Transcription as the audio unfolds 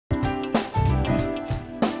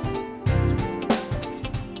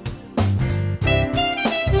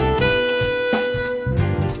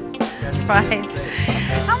right.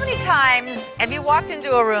 How many times have you walked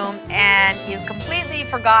into a room and you've completely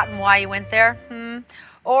forgotten why you went there?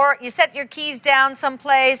 Or you set your keys down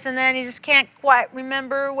someplace and then you just can't quite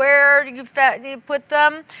remember where you put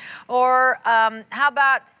them? Or how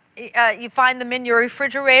about you find them in your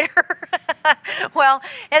refrigerator? Well,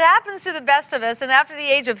 it happens to the best of us, and after the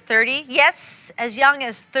age of 30, yes, as young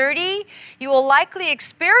as 30, you will likely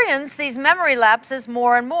experience these memory lapses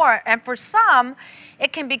more and more, and for some,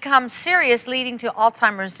 it can become serious, leading to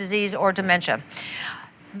Alzheimer's disease or dementia.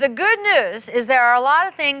 The good news is there are a lot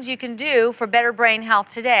of things you can do for better brain health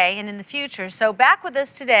today and in the future. So back with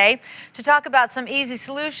us today to talk about some easy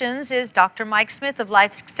solutions is Dr. Mike Smith of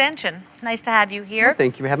Life Extension. Nice to have you here. Well,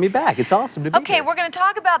 thank you for having me back. It's awesome to be here. Okay, we're going to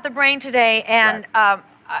talk about the brain today, and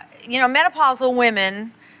you know, menopausal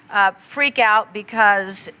women freak out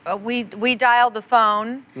because we dial the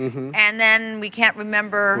phone and then we can't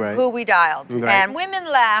remember who we dialed. And women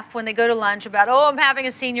laugh when they go to lunch about, oh, I'm having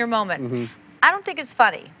a senior moment. I don't think it's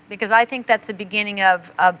funny, because I think that's the beginning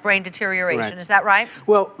of brain deterioration. Is that right?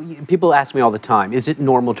 Well, people ask me all the time, is it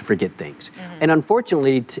normal to forget things? And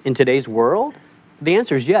unfortunately, in today's world, the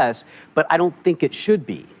answer is yes, but I don't think it should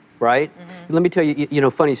be, right? Let me tell you, you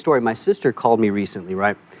know, funny story. My sister called me recently,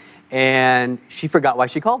 right? And she forgot why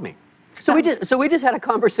she called me. So we just had a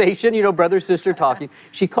conversation, you know, brother, sister talking.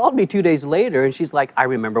 She called me 2 days later and she's like, I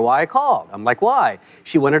remember why I called. I'm like, why?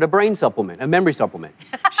 She wanted a brain supplement, a memory supplement.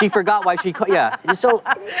 She forgot why she called. Yeah. So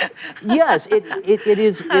yes, it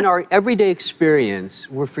is in our everyday experience,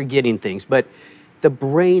 we're forgetting things, but the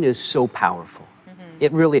brain is so powerful.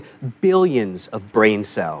 It really, billions of brain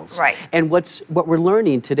cells. And what we're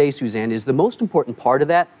learning today, Suzanne, is the most important part of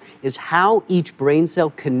that is how each brain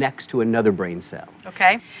cell connects to another brain cell.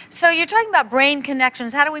 Okay. So you're talking about brain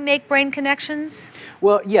connections. How do we make brain connections?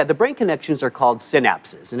 Well, yeah, the brain connections are called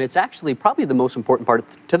synapses, and it's actually probably the most important part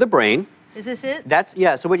to the brain. Is this it?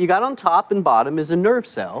 Yeah, so what you got on top and bottom is a nerve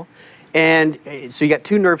cell. And so you got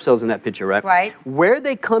two nerve cells in that picture, right? Right. Where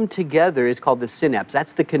they come together is called the synapse.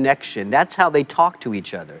 That's the connection. That's how they talk to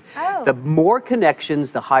each other. Oh. The more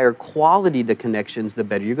connections, the higher quality the connections, the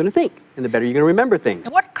better you're going to think, and the better you're going to remember things.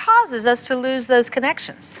 What causes us to lose those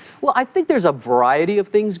connections? Well, I think there's a variety of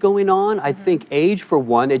things going on. I think age, for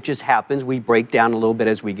one, it just happens. We break down a little bit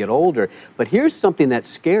as we get older. But here's something that's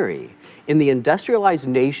scary. In the industrialized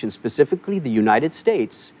nation, specifically the United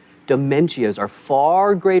States, dementias are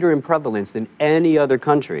far greater in prevalence than any other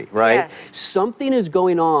country, right? Yes. Something is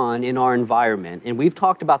going on in our environment, and we've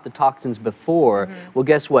talked about the toxins before. Well,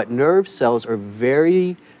 guess what? Nerve cells are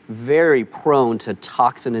very, very prone to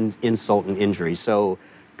toxin and insult and injury. So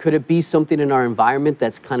could it be something in our environment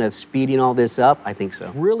that's kind of speeding all this up? I think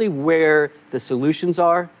so. Really, where the solutions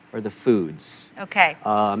are the foods. Okay.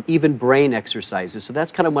 Even brain exercises. So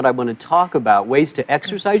that's kind of what I want to talk about, ways to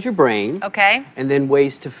exercise your brain. Okay. And then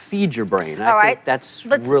ways to feed your brain. All right. I think that's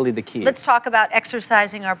really the key. Let's talk about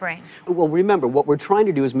exercising our brain. Well, remember, what we're trying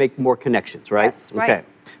to do is make more connections, right? Yes, right. Okay.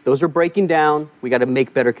 Those are breaking down. We got to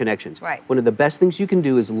make better connections. Right. One of the best things you can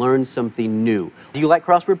do is learn something new. Do you like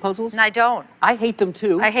crossword puzzles? I don't. I hate them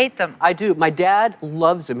too. I hate them. I do. My dad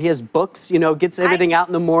loves them. He has books, you know, gets everything out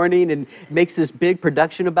in the morning and makes this big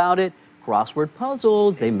production about it. Crossword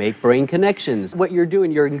puzzles, they make brain connections. What you're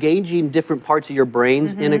doing, you're engaging different parts of your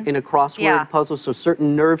brains in a crossword puzzle, so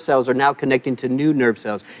certain nerve cells are now connecting to new nerve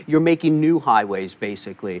cells. You're making new highways,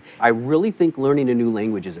 basically. I really think learning a new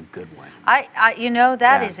language is a good one. You know,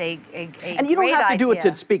 that is a And you don't have to do it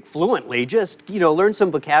to speak fluently, just, you know, learn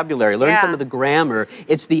some vocabulary, learn some of the grammar.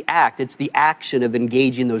 It's the act, it's the action of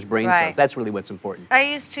engaging those brain cells. That's really what's important. I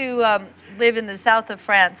used to live in the south of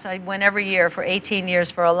France. I went every year for 18 years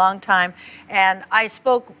for a long time, and I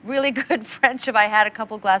spoke really good French if I had a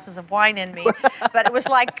couple glasses of wine in me, but it was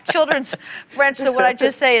like children's French, so what I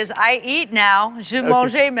just say is, I eat now, je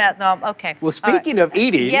mange maintenant. Okay. Well, speaking of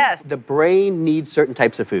eating, the brain needs certain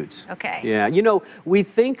types of foods. Okay. Yeah, you know, we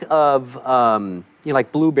think of, you know,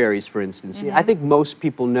 like blueberries, for instance. I think most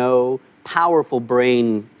people know powerful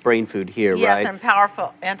brain food here, right? Yes, and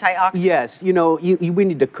powerful antioxidants. Yes, you know, we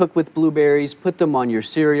need to cook with blueberries, put them on your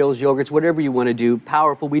cereals, yogurts, whatever you want to do.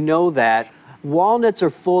 Powerful, we know that. Walnuts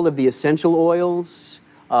are full of the essential oils,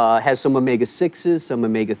 has some omega-6s, some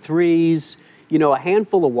omega-3s. You know, a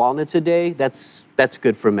handful of walnuts a day, that's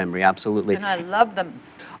good for memory, absolutely. And I love them.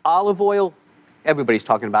 Olive oil, everybody's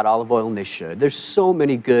talking about olive oil, and they should. There's so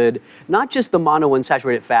many good, not just the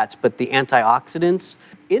monounsaturated fats, but the antioxidants.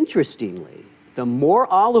 Interestingly, the more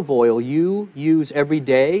olive oil you use every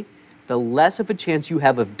day, the less of a chance you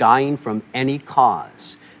have of dying from any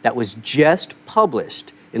cause. That was just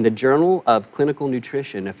published in the Journal of Clinical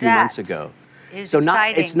Nutrition a few months ago. is So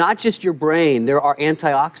exciting. it's not just your brain. There are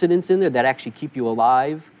antioxidants in there that actually keep you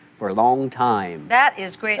alive for a long time. That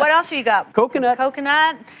is great. What else have you got? Coconut.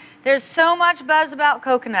 Coconut. There's so much buzz about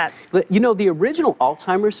coconut. You know, the original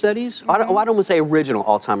Alzheimer's studies, I don't want to say original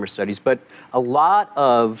Alzheimer's studies, but a lot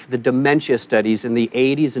of the dementia studies in the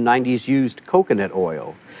 80s and 90s used coconut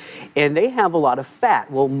oil. And they have a lot of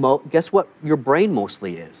fat. Well, guess what your brain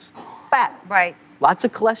mostly is? Fat. Right. Lots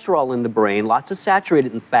of cholesterol in the brain, lots of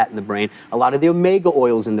saturated fat in the brain, a lot of the omega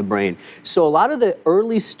oils in the brain. So a lot of the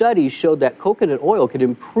early studies showed that coconut oil could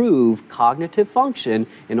improve cognitive function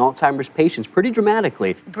in Alzheimer's patients pretty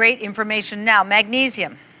dramatically. Great information. Now,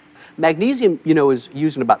 magnesium. Magnesium, you know, is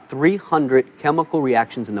used in about 300 chemical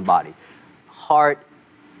reactions in the body. Heart,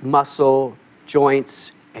 muscle,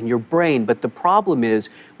 joints, and your brain. But the problem is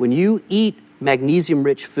when you eat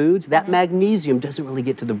magnesium-rich foods, that magnesium doesn't really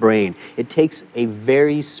get to the brain. It takes a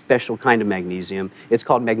very special kind of magnesium. It's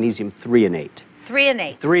called magnesium threonate.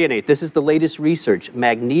 Threonate. Threonate. This is the latest research.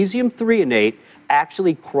 Magnesium threonate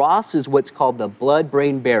actually crosses what's called the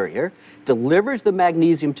blood-brain barrier, delivers the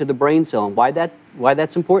magnesium to the brain cell. And why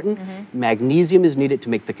that's important? Magnesium is needed to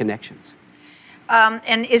make the connections.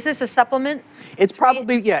 And is this a supplement? It's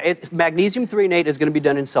probably, yeah, magnesium threonate is going to be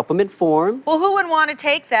done in supplement form. Well, who would want to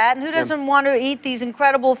take that? And who doesn't want to eat these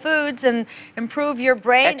incredible foods and improve your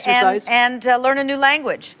brain and learn a new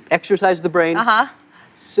language? Exercise the brain.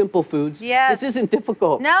 Simple foods. Yes. This isn't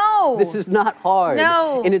difficult. No. This is not hard.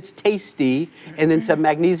 No. And it's tasty. And then some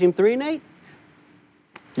magnesium threonate,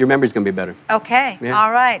 your memory's going to be better. Okay. Yeah.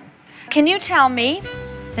 All right. Can you tell me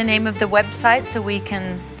the name of the website so we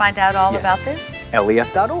can find out all about this?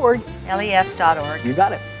 LEF.org. LEF.org. You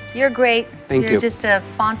got it. You're great. Thank you. You're just a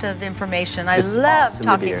font of information. I It's love awesome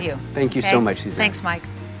talking be to here. you. Thank you so much, Suzanne. Thanks, Mike.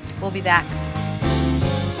 We'll be back.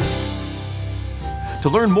 To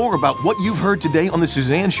learn more about what you've heard today on The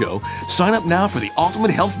Suzanne Show, sign up now for the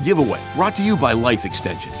Ultimate Health Giveaway, brought to you by Life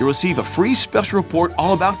Extension. You'll receive a free special report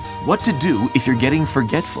all about what to do if you're getting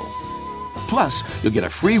forgetful. Plus, you'll get a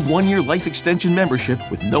free 1-year Life Extension membership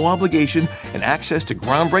with no obligation and access to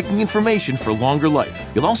groundbreaking information for longer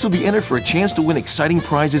life. You'll also be entered for a chance to win exciting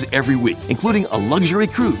prizes every week, including a luxury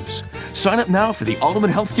cruise. Sign up now for the Ultimate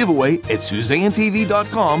Health Giveaway at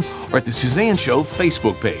SuzanneTV.com or at The Suzanne Show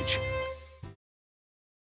Facebook page.